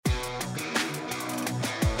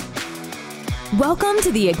Welcome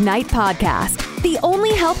to the Ignite Podcast, the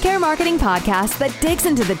only healthcare marketing podcast that digs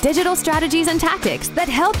into the digital strategies and tactics that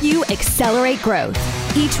help you accelerate growth.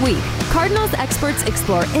 Each week, Cardinal's experts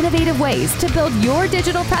explore innovative ways to build your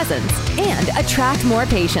digital presence and attract more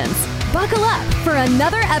patients. Buckle up for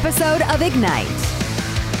another episode of Ignite.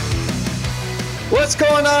 What's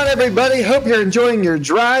going on, everybody? Hope you're enjoying your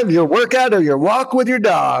drive, your workout, or your walk with your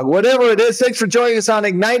dog. Whatever it is, thanks for joining us on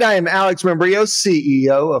Ignite. I am Alex Membrio,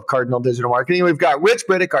 CEO of Cardinal Digital Marketing. We've got Rich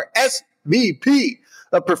Brittick, our SVP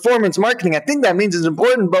of Performance Marketing. I think that means it's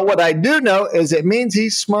important, but what I do know is it means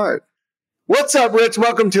he's smart. What's up, Rich?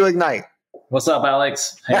 Welcome to Ignite. What's up,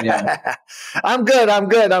 Alex? How you doing?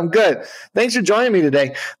 I'm good. Thanks for joining me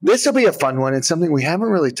today. This will be a fun one. It's something we haven't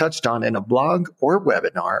really touched on in a blog or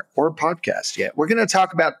webinar or podcast yet. We're going to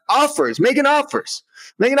talk about offers, making offers.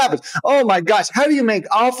 Oh my gosh. How do you make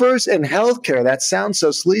offers in healthcare? That sounds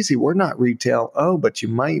so sleazy. We're not retail. Oh, but you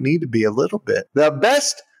might need to be a little bit. The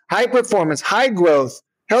best high performance, high growth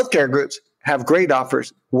healthcare groups have great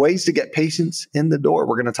offers, ways to get patients in the door.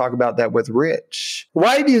 We're going to talk about that with Rich.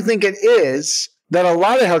 Why do you think it is that a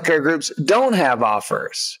lot of healthcare groups don't have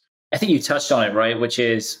offers? I think you touched on it, right? Which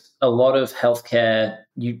is a lot of healthcare,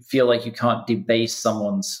 you feel like you can't debase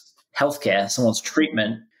someone's healthcare, someone's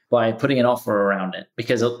treatment by putting an offer around it.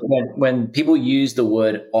 Because when people use the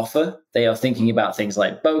word offer, they are thinking about things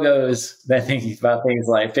like BOGOs. They're thinking about things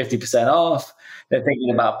like 50% off. They're thinking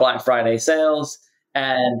about Black Friday sales.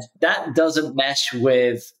 And that doesn't mesh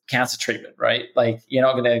with cancer treatment, right? Like, you're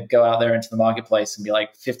not going to go out there into the marketplace and be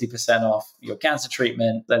like 50% off your cancer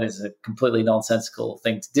treatment. That is a completely nonsensical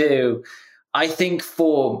thing to do. I think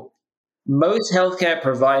for most healthcare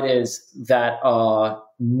providers that are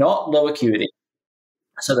not low acuity,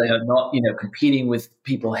 so they are not, competing with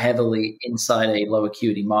people heavily inside a low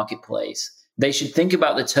acuity marketplace, they should think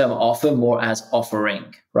about the term offer more as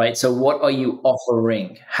offering, right? So what are you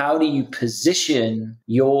offering? How do you position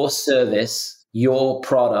your service, your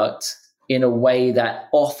product in a way that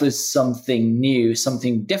offers something new,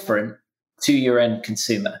 something different to your end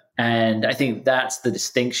consumer? And I think that's the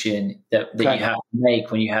distinction that you have to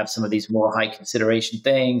make when you have some of these more high consideration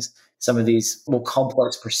things, some of these more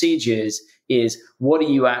complex procedures, is what are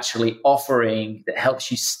you actually offering that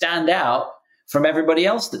helps you stand out from everybody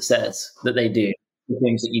else that says that they do the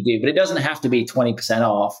things that you do. But it doesn't have to be 20%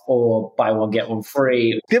 off or buy one, get one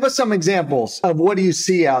free. Give us some examples of what do you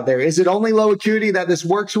see out there? Is it only low acuity that this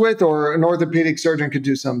works with, or an orthopedic surgeon could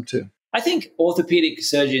do some too? I think orthopedic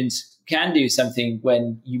surgeons can do something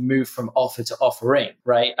when you move from offer to offering,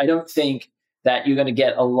 right? I don't think that you're going to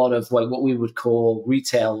get a lot of like what we would call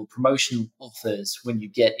retail or promotional offers when you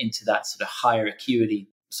get into that sort of higher acuity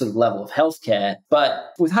sort of level of healthcare.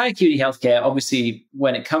 But with high acuity healthcare, obviously,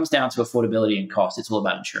 when it comes down to affordability and cost, it's all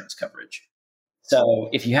about insurance coverage. So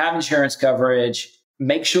if you have insurance coverage,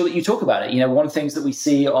 make sure that you talk about it. One of the things that we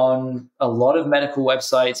see on a lot of medical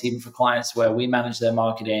websites, even for clients where we manage their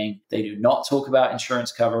marketing, they do not talk about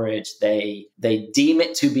insurance coverage. They deem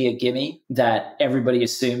it to be a gimme that everybody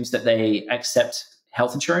assumes that they accept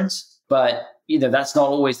health insurance. But that's not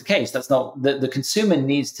always the case. That's not the consumer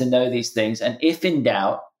needs to know these things. And if in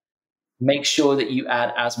doubt, make sure that you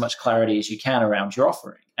add as much clarity as you can around your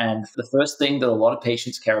offering. And the first thing that a lot of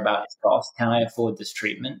patients care about is cost. Can I afford this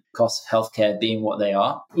treatment? Cost of healthcare being what they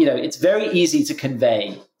are. It's very easy to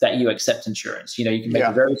convey that you accept insurance. You can make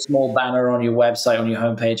a very small banner on your website, on your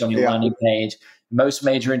homepage, on your landing page. Most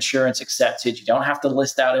major insurance accepted. You don't have to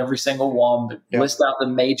list out every single one, but list out the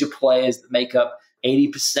major players that make up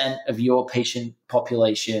 80% of your patient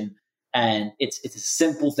population. And it's a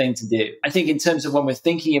simple thing to do. I think in terms of when we're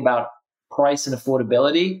thinking about price and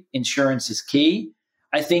affordability, insurance is key.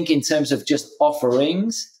 I think in terms of just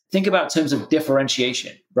offerings, think about terms of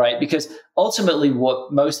differentiation, right? Because ultimately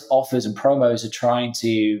what most offers and promos are trying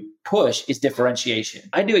to push is differentiation.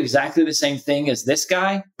 I do exactly the same thing as this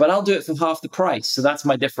guy, but I'll do it for half the price. So that's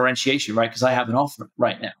my differentiation, right? Because I have an offer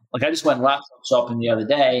right now. Like I just went laptop shopping the other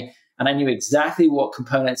day, and I knew exactly what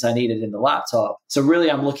components I needed in the laptop. So really,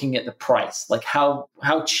 I'm looking at the price. Like how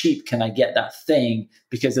cheap can I get that thing?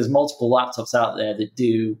 Because there's multiple laptops out there that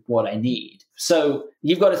do what I need. So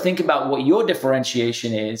you've got to think about what your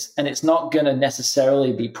differentiation is. And it's not going to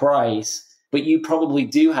necessarily be price, but you probably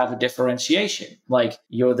do have a differentiation. Like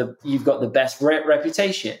you've got the best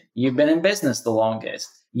reputation. You've been in business the longest.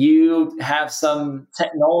 You have some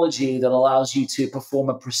technology that allows you to perform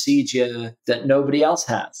a procedure that nobody else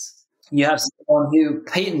has. You have someone who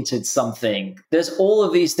patented something. There's all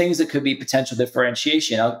of these things that could be potential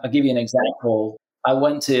differentiation. I'll give you an example. I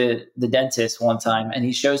went to the dentist one time and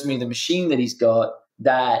he shows me the machine that he's got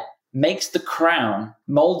that makes the crown,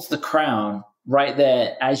 molds the crown right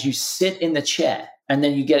there as you sit in the chair, and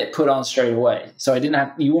then you get it put on straight away. So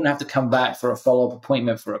you wouldn't have to come back for a follow-up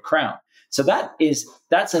appointment for a crown. So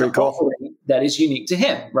that's an offering that is unique to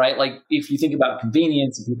him, right? Like if you think about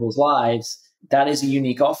convenience in people's lives, that is a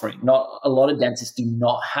unique offering. Not a lot of dentists do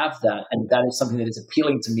not have that. And that is something that is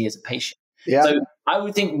appealing to me as a patient. Yeah. So I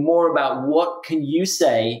would think more about what can you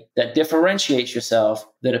say that differentiates yourself,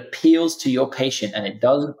 that appeals to your patient, and it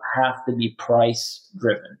doesn't have to be price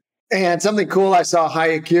driven. And something cool I saw High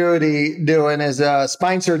Acuity doing is a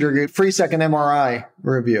spine surgery, free second MRI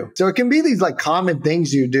review. So it can be these like common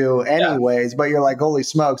things you do anyways, but you're like, holy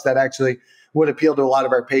smokes, that actually would appeal to a lot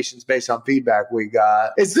of our patients based on feedback we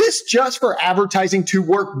got. Is this just for advertising to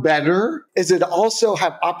work better? Is it also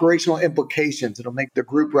have operational implications? It'll make the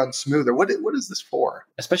group run smoother. What is this for?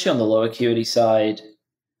 Especially on the low acuity side,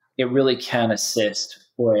 it really can assist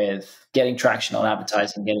with getting traction on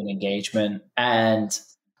advertising, getting engagement. And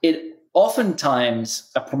it oftentimes,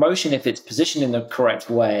 a promotion, if it's positioned in the correct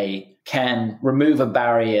way, can remove a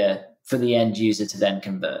barrier for the end user to then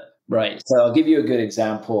convert, right? So I'll give you a good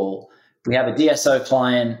example. We have a DSO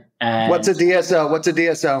client. And what's a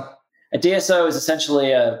DSO? A DSO is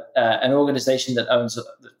essentially an organization that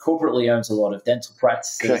corporately owns a lot of dental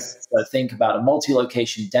practices. Okay. So think about a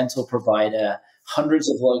multi-location dental provider, hundreds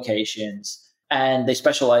of locations, and they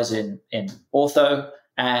specialize in ortho.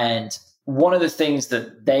 And one of the things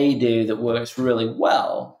that they do that works really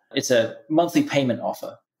well, it's a monthly payment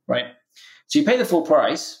offer, right? So you pay the full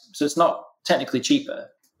price, so it's not technically cheaper,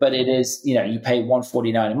 but it is, you pay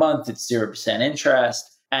 $149 a month, it's 0% interest.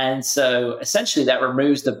 And so essentially that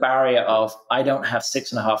removes the barrier of, I don't have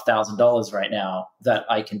 $6,500 right now that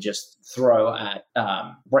I can just throw at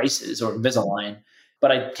braces or Invisalign,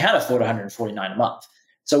 but I can afford $149 a month.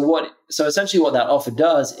 So essentially what that offer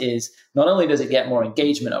does is not only does it get more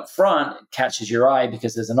engagement up front, it catches your eye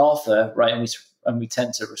because there's an offer, right? And we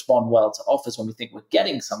tend to respond well to offers when we think we're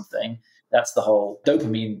getting something. That's the whole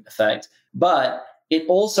dopamine effect. But it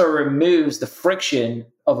also removes the friction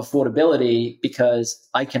of affordability because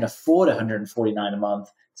I can afford $149 a month.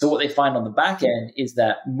 So what they find on the back end is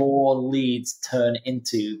that more leads turn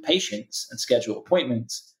into patients and schedule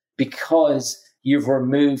appointments because you've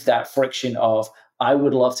removed that friction of, I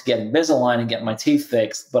would love to get Invisalign and get my teeth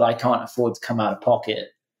fixed, but I can't afford to come out of pocket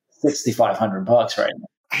 $6,500 right now.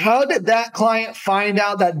 How did that client find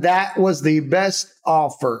out that that was the best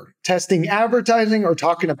offer? Testing advertising or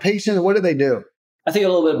talking to patients? What did they do? I think a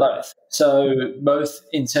little bit of both. So both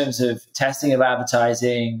in terms of testing of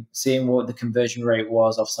advertising, seeing what the conversion rate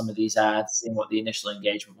was of some of these ads, seeing what the initial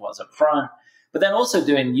engagement was up front, but then also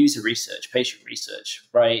doing user research, patient research,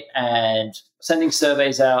 right? And sending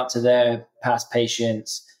surveys out to their past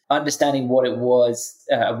patients, understanding what it was,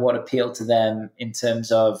 what appealed to them in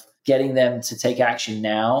terms of getting them to take action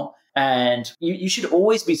now. And you should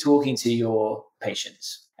always be talking to your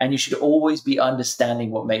patients, and you should always be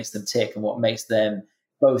understanding what makes them tick and what makes them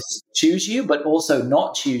both choose you, but also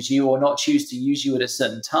not choose you or not choose to use you at a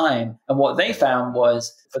certain time. And what they found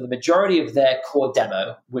was for the majority of their core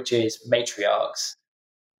demo, which is matriarchs,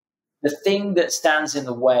 the thing that stands in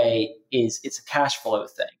the way is it's a cash flow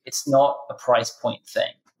thing. It's not a price point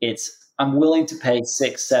thing. It's, I'm willing to pay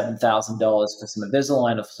 $6,000, $7,000 for some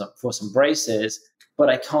Invisalign or for some braces, but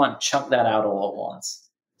I can't chunk that out all at once.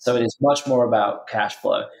 So it is much more about cash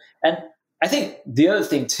flow. And I think the other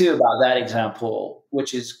thing too about that example,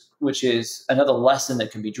 which is another lesson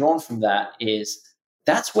that can be drawn from that, is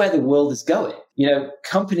that's where the world is going.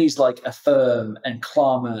 Companies like Affirm and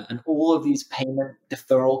Klarna and all of these payment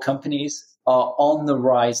deferral companies are on the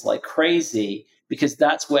rise like crazy because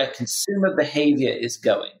that's where consumer behavior is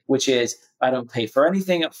going, which is I don't pay for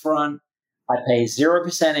anything up front. I pay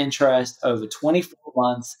 0% interest over 24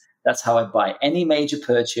 months. That's how I buy any major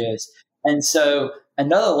purchase. And so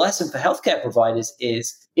another lesson for healthcare providers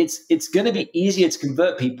is it's going to be easier to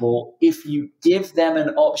convert people if you give them an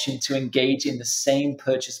option to engage in the same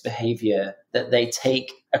purchase behavior that they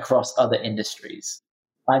take across other industries.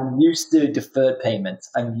 I'm used to deferred payments.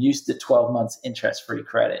 I'm used to 12 months interest-free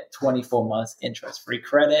credit, 24 months interest-free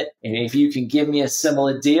credit. And if you can give me a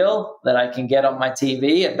similar deal that I can get on my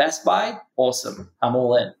TV at Best Buy, awesome. I'm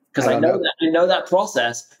all in. Because I know that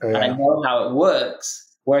process and I know how it works.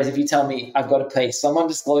 Whereas if you tell me I've got to pay some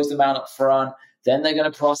undisclosed amount up front, then they're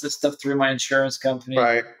going to process stuff through my insurance company.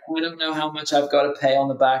 Right. I don't know how much I've got to pay on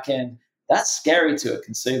the back end. That's scary to a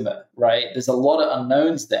consumer, right? There's a lot of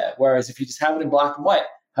unknowns there. Whereas if you just have it in black and white,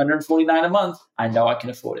 $149 a month, I know I can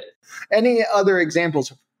afford it. Any other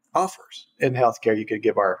examples of offers in healthcare you could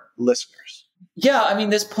give our listeners? Yeah,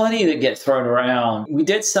 there's plenty that get thrown around. We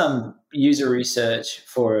did some user research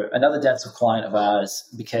for another dental client of ours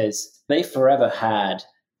because they forever had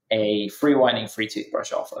a free whitening, free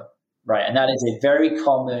toothbrush offer, right? And that is a very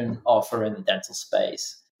common offer in the dental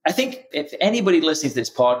space. I think if anybody listening to this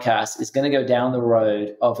podcast is going to go down the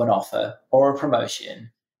road of an offer or a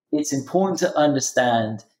promotion, it's important to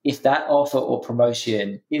understand if that offer or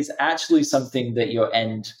promotion is actually something that your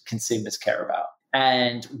end consumers care about.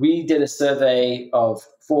 And we did a survey of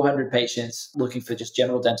 400 patients looking for just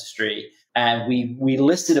general dentistry, and we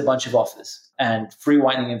listed a bunch of offers, and free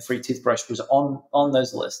whitening and free toothbrush was on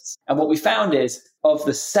those lists. And what we found is of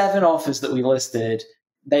the 7 offers that we listed,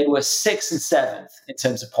 they were 6th and 7th in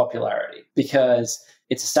terms of popularity because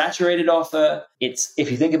it's a saturated offer. It's,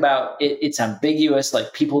 if you think about it, it's ambiguous.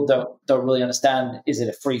 Like people don't really understand. Is it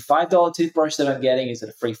a free $5 toothbrush that I'm getting? Is it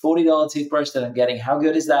a free $40 toothbrush that I'm getting? How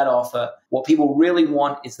good is that offer? What people really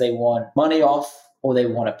want is they want money off or they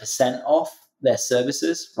want 1% off their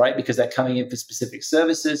services, right? Because they're coming in for specific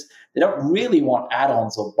services. They don't really want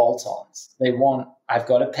add-ons or bolt-ons. They want, I've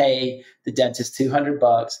got to pay the dentist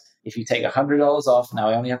 $200. If you take $100 off, now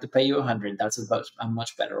I only have to pay you $100. That's a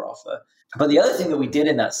much better offer. But the other thing that we did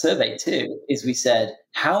in that survey too is we said,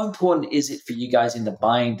 how important is it for you guys in the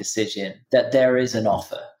buying decision that there is an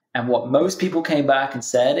offer? And what most people came back and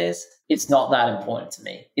said is, it's not that important to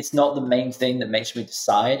me. It's not the main thing that makes me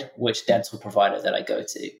decide which dental provider that I go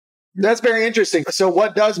to. That's very interesting. So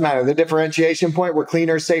what does matter? The differentiation point, we're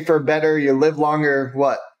cleaner, safer, better, you live longer,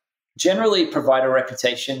 what? Generally, provider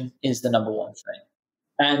reputation is the number one thing.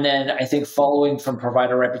 And then I think following from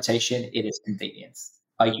provider reputation, it is convenience.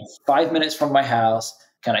 Are you 5 minutes from my house?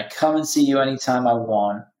 Can I come and see you anytime I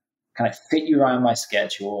want? Can I fit you around my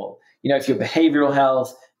schedule? You know, if you're behavioral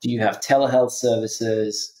health, do you have telehealth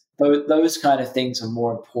services? Those kind of things are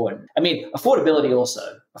more important. I mean, affordability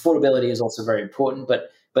is also very important,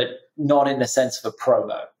 but not in the sense of a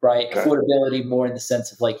promo, right? Okay. Affordability more in the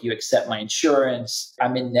sense of like, you accept my insurance,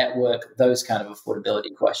 I'm in network, those kind of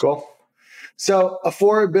affordability questions. Cool. So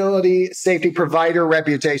affordability, safety, provider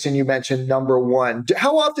reputation, you mentioned number one.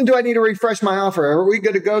 How often do I need to refresh my offer? Are we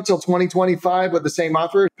good to go till 2025 with the same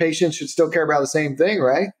offer? Patients should still care about the same thing,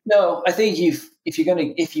 right? No, I think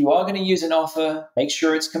if you are going to use an offer, make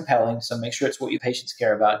sure it's compelling. So make sure it's what your patients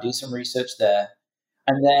care about. Do some research there.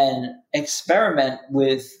 And then experiment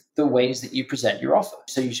with the ways that you present your offer.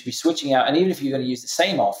 So you should be switching out. And even if you're going to use the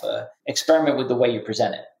same offer, experiment with the way you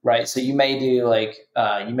present it, right? So you may do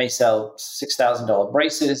you may sell $6,000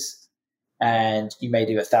 braces and you may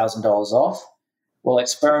do $1,000 off. Well,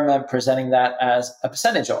 experiment presenting that as a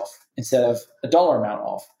percentage off instead of a dollar amount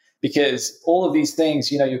off. Because all of these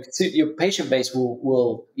things, your patient base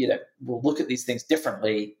will look at these things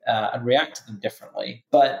differently and react to them differently.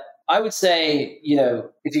 But I would say,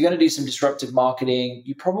 if you're going to do some disruptive marketing,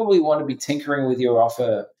 you probably want to be tinkering with your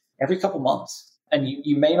offer every couple months. And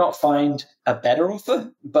you may not find a better offer,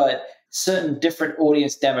 but certain different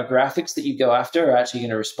audience demographics that you go after are actually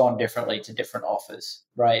going to respond differently to different offers,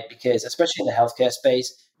 right? Because especially in the healthcare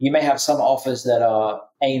space, you may have some offers that are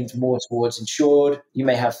aimed more towards insured. You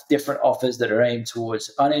may have different offers that are aimed towards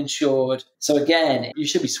uninsured. So again, you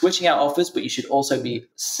should be switching out offers, but you should also be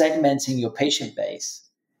segmenting your patient base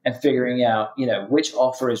and figuring out, which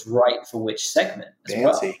offer is right for which segment as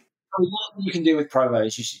well. What you can do with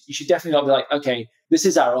promos, you should definitely not be like, okay, this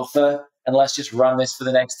is our offer, and let's just run this for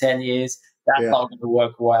the next 10 years. That's not going to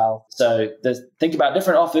work well. So think about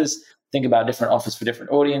different offers, think about different offers for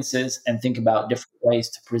different audiences, and think about different ways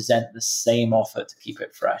to present the same offer to keep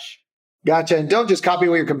it fresh. Gotcha. And don't just copy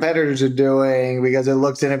what your competitors are doing because it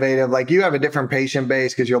looks innovative. Like you have a different patient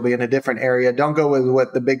base because you'll be in a different area. Don't go with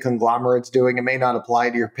what the big conglomerate's doing. It may not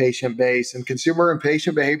apply to your patient base. And consumer and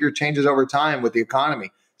patient behavior changes over time with the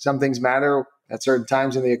economy. Some things matter at certain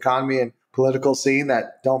times in the economy and political scene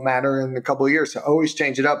that don't matter in a couple of years. So always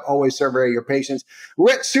change it up. Always survey your patients.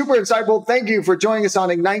 Rich, super insightful. Thank you for joining us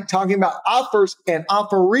on Ignite, talking about offers and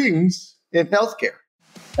offerings in healthcare.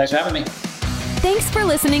 Thanks for having me. Thanks for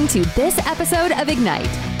listening to this episode of Ignite.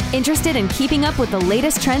 Interested in keeping up with the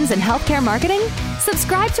latest trends in healthcare marketing?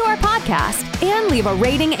 Subscribe to our podcast and leave a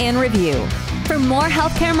rating and review. For more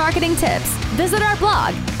healthcare marketing tips, visit our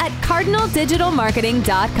blog at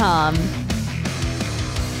cardinaldigitalmarketing.com.